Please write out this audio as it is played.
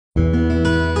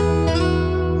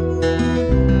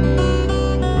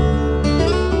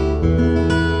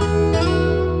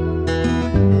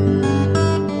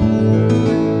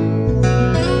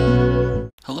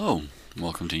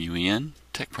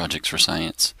for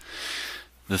science.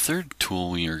 The third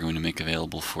tool we are going to make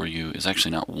available for you is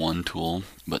actually not one tool,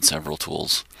 but several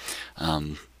tools.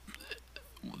 The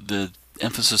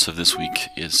emphasis of this week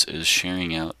is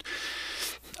sharing out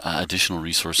additional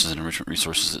resources and enrichment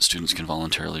resources that students can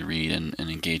voluntarily read and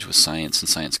engage with science and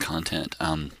science content.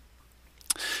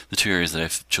 The two areas that I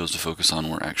chose to focus on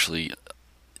were actually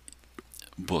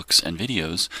books and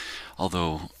videos,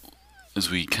 although as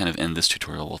we kind of end this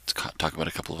tutorial, we'll talk about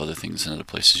a couple of other things and other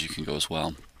places you can go as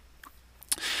well.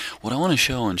 What I want to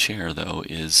show and share, though,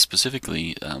 is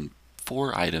specifically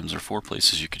 4 items or 4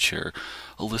 places you could share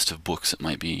a list of books that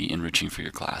might be enriching for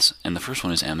your class. And the first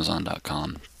one is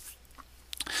Amazon.com.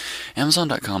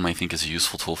 Amazon.com, I think, is a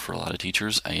useful tool for a lot of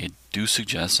teachers. I do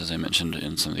suggest, as I mentioned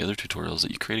in some of the other tutorials,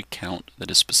 that you create an account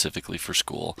that is specifically for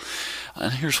school.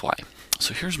 And here's why.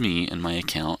 So here's me and my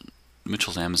account,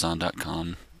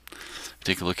 mitchellsamazon.com.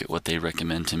 Take a look at what they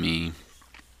recommend to me,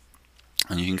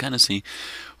 and you can kind of see,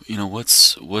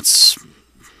 what's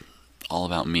all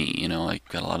about me. I've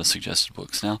got a lot of suggested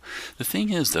books. Now, the thing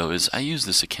is, though, is I use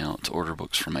this account to order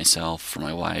books for myself, for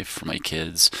my wife, for my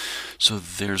kids. So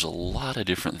there's a lot of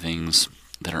different things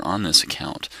that are on this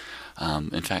account.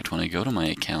 In fact, when I go to my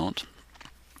account,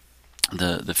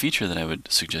 the feature that I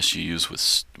would suggest you use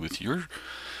with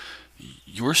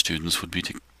your students would be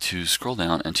to scroll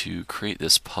down and to create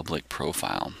this public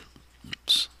profile.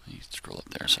 Oops, you scroll up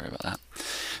there, sorry about that.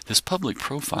 This public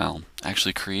profile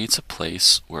actually creates a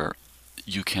place where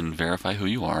you can verify who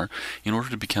you are. In order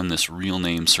to become this real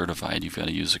name certified, you've got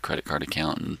to use a credit card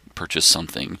account and purchase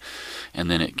something, and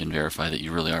then it can verify that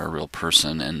you really are a real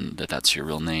person and that that's your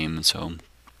real name. And so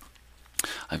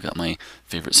I've got my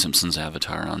favorite Simpsons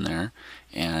avatar on there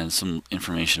and some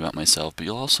information about myself, but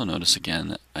you'll also notice again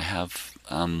that I have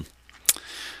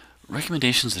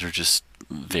recommendations that are just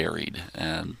varied,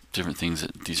 and different things.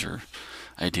 These are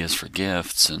ideas for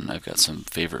gifts, and I've got some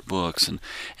favorite books,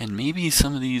 and maybe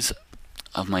some of these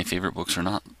of my favorite books are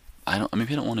not,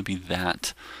 maybe I don't want to be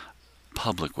that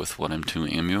public with what I'm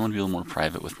doing. I want to be a little more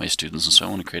private with my students, and so I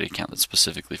want to create an account that's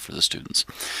specifically for the students.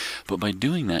 But by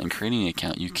doing that and creating an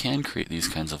account, you can create these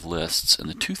kinds of lists, and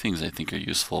the 2 things I think are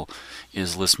useful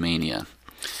is Listmania.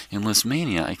 In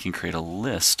Listmania, I can create a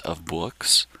list of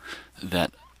books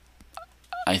that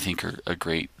I think are a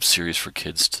great series for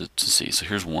kids to see. So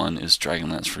here's one, is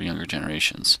Dragonlance for younger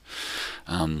generations.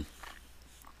 I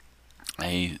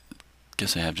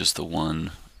guess I have just the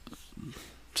one. It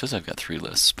says I've got 3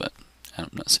 lists, but I'm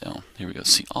not saying. Oh, here we go.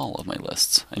 See all of my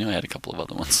lists. I knew I had a couple of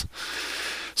other ones.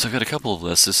 So I've got a couple of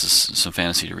lists. This is some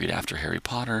fantasy to read after Harry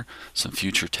Potter, some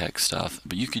future tech stuff,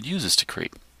 but you could use this to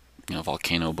create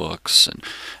volcano books and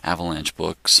avalanche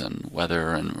books and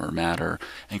weather or matter,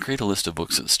 and create a list of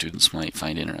books that the students might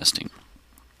find interesting.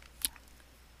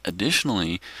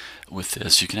 Additionally, with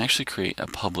this, you can actually create a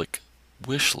public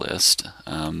wish list.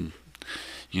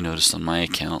 You notice on my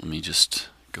account, let me just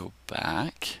go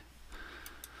back,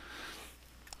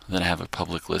 that I have a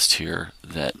public list here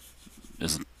that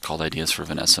is called Ideas for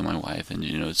Vanessa, my wife, and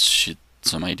it's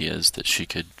some ideas that she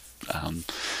could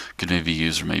maybe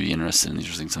use or maybe be interested in. These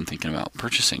are things I'm thinking about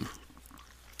purchasing.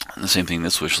 And the same thing,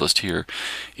 this wish list here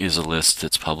is a list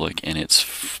that's public, and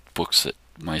it's books that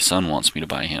my son wants me to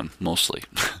buy him, mostly.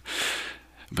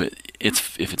 But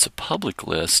if it's a public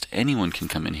list, anyone can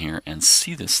come in here and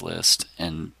see this list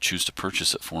and choose to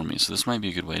purchase it for me. So this might be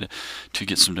a good way to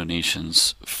get some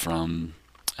donations from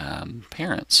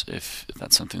parents, if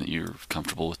that's something that you're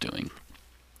comfortable with doing.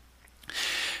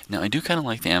 Now, I do kind of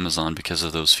like the Amazon because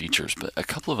of those features, but a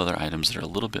couple of other items that are a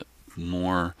little bit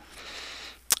more,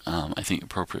 I think,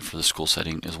 appropriate for the school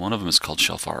setting is one of them is called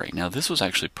Shelfari. Now, this was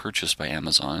actually purchased by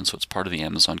Amazon, so it's part of the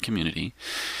Amazon community,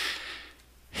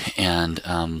 and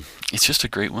it's just a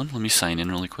great one. Let me sign in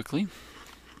really quickly.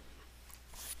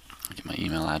 I'll get my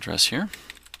email address here.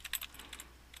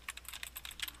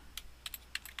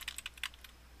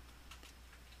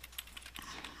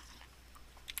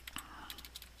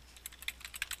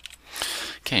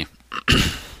 Okay,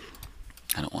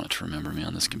 I don't want it to remember me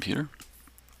on this computer.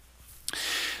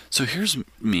 So here's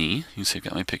me. You can see I've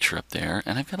got my picture up there,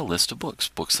 and I've got a list of books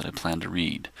that I plan to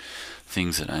read,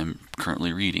 things that I'm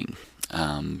currently reading.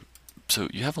 So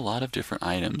you have a lot of different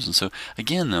items, and so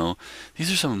again, though,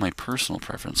 these are some of my personal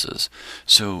preferences.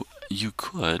 So you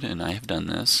could, and I have done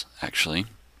this actually,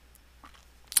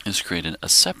 is created a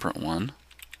separate one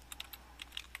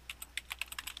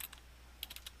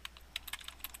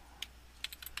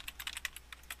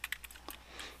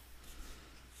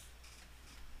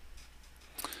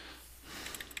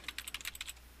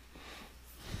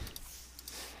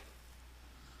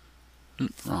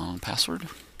wrong password.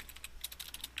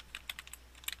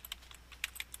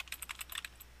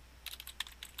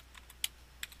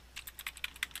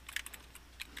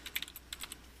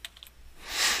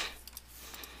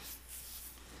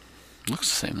 Looks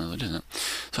the same though, doesn't it?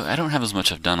 So I don't have as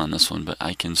much I've done on this one, but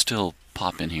I can still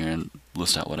pop in here and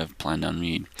list out what I've planned on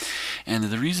read. And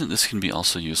the reason this can be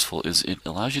also useful is it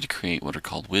allows you to create what are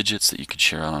called widgets that you could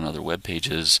share out on other web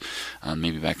pages,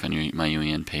 maybe back on your My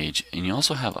UEN page. And you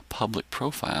also have a public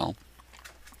profile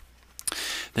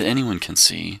that anyone can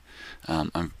see.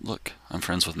 Look, I'm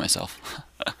friends with myself.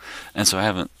 And so I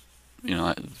haven't, you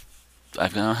know, I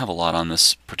don't have a lot on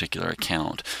this particular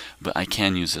account, but I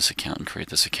can use this account and create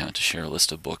this account to share a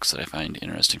list of books that I find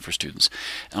interesting for students.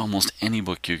 And almost any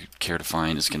book you care to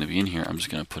find is going to be in here. I'm just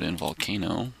going to put in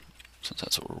Volcano, since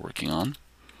that's what we're working on.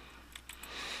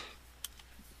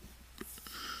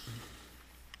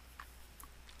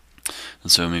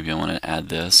 And so maybe I want to add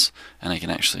this, and I can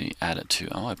actually add it to,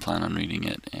 I plan on reading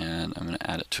it, and I'm going to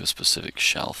add it to a specific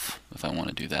shelf. If I want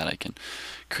to do that, I can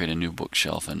create a new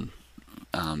bookshelf and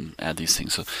add these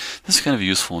things. So this is kind of a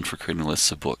useful one for creating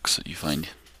lists of books that you find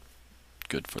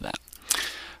good for that.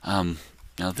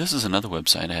 Now this is another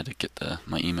website. I had to get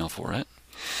my email for it.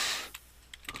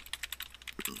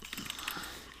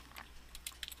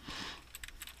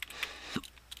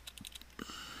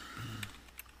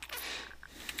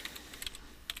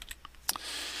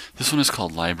 This one is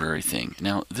called Library Thing.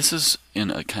 Now this is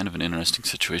in a kind of an interesting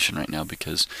situation right now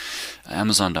because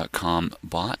Amazon.com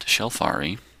bought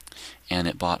Shelfari, and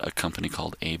it bought a company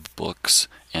called Abe Books,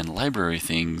 and Library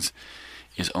Things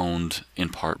is owned in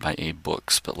part by Abe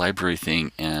Books, but Library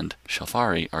Thing and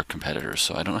Shelfari are competitors,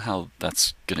 so I don't know how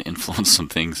that's going to influence some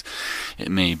things. It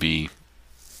may be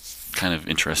kind of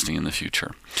interesting in the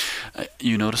future.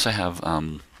 You notice I have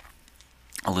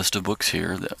a list of books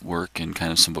here that work, and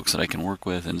kind of some books that I can work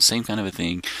with, and the same kind of a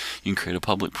thing. You can create a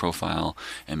public profile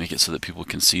and make it so that people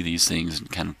can see these things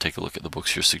and kind of take a look at the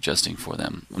books you're suggesting for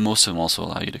them. Most of them also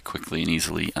allow you to quickly and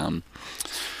easily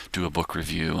do a book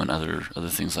review and other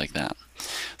things like that.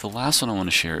 The last one I want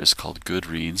to share is called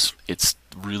Goodreads. It's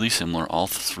really similar. All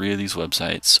three of these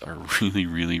websites are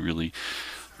really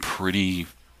pretty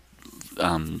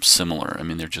similar. I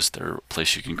mean, they're a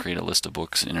place you can create a list of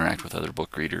books and interact with other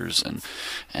book readers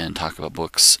and talk about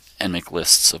books and make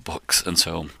lists of books. And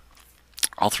so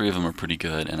all three of them are pretty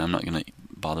good, and I'm not going to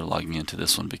bother logging into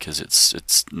this one because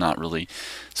it's not really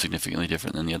significantly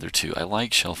different than the other two. I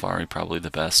like Shelfari probably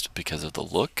the best because of the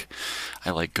look.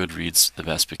 I like Goodreads the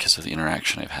best because of the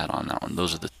interaction I've had on that one.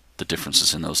 Those are the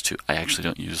differences in those two. I actually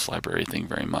don't use Library Thing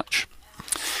very much.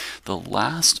 The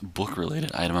last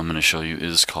book-related item I'm going to show you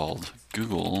is called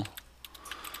Google.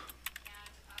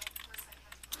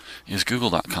 Is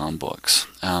Google.com Books.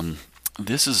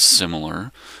 This is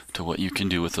similar to what you can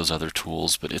do with those other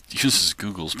tools, but it uses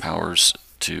Google's powers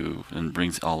and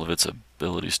brings all of its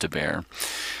abilities to bear.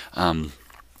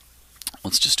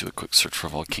 Let's just do a quick search for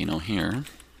Volcano here.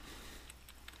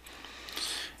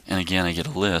 And again, I get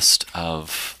a list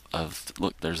of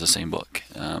look, there's the same book,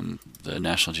 the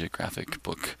National Geographic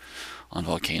book on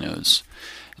volcanoes.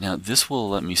 Now this will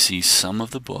let me see some of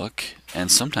the book,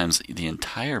 and sometimes the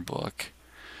entire book,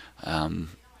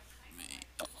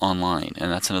 online,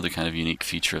 and that's another kind of unique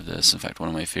feature of this. In fact, one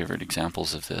of my favorite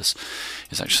examples of this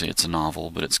is actually, it's a novel,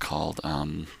 but it's called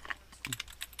Fame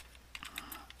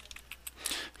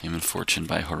and Fortune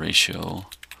by Horatio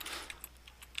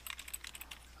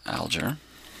Alger.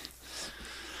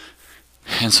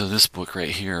 And so this book right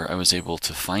here, I was able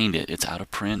to find it. It's out of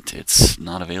print. It's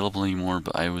not available anymore,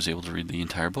 but I was able to read the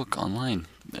entire book online.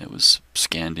 It was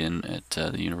scanned in at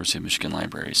the University of Michigan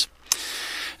libraries.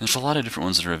 And there's a lot of different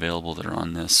ones that are available that are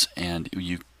on this, and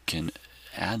you can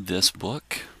add this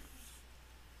book.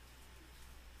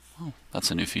 Oh, that's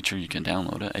a new feature. You can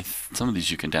download it. Some of these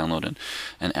you can download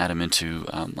and add them into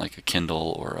like a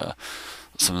Kindle or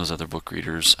some of those other book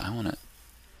readers.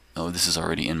 Oh, this is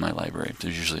already in my library.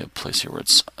 There's usually a place here where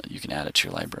you can add it to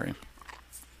your library.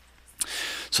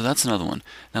 So that's another one.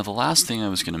 Now the last thing I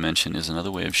was going to mention is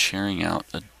another way of sharing out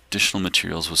additional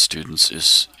materials with students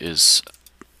is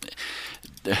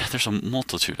there's a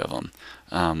multitude of them.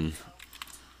 I'm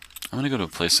going to go to a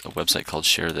website called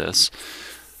Share This.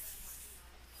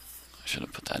 I should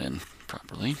have put that in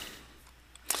properly.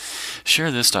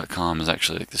 ShareThis.com is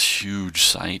actually like this huge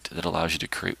site that allows you to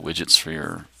create widgets for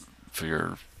your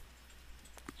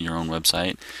own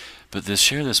website. But this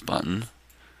Share This button,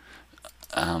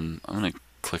 I'm going to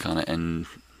click on it, and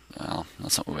well,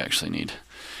 that's not what we actually need.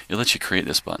 It lets you create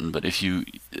this button, but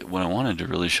what I wanted to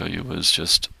really show you was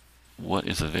just what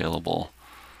is available.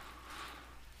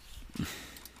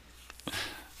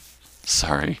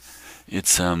 Sorry,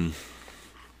 it's there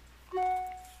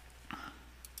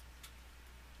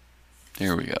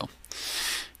we go.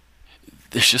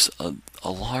 there's just a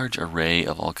large array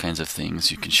of all kinds of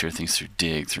things. You can share things through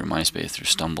Dig, through MySpace, through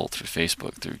Stumble, through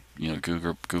Facebook, through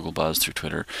Google Buzz, through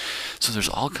Twitter. So there's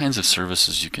all kinds of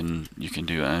services you can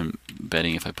do. I'm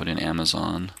betting if I put in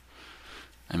Amazon,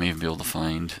 I may even be able to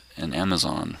find an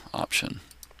Amazon option.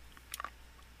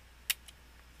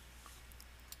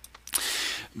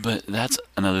 But that's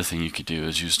another thing you could do,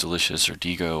 is use Delicious or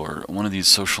Diigo or one of these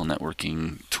social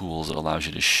networking tools that allows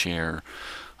you to share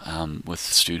with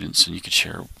students, and you could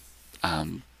share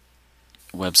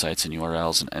websites and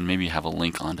URLs, and maybe have a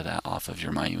link onto that off of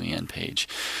your MyUEN page.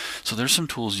 So there's some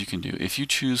tools you can do. If you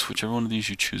choose whichever one of these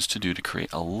you choose to do, to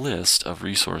create a list of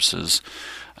resources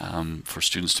for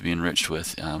students to be enriched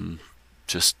with,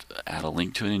 just add a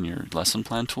link to it in your lesson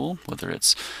plan tool, whether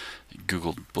it's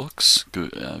Google Books,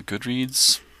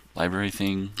 Goodreads,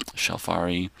 LibraryThing,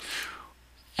 Shelfari,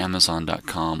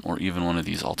 Amazon.com, or even one of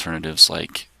these alternatives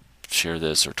like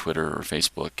ShareThis or Twitter or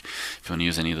Facebook. If you want to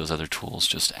use any of those other tools,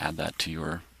 just add that to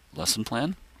your lesson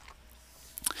plan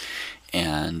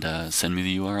and send me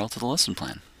the URL to the lesson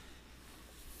plan.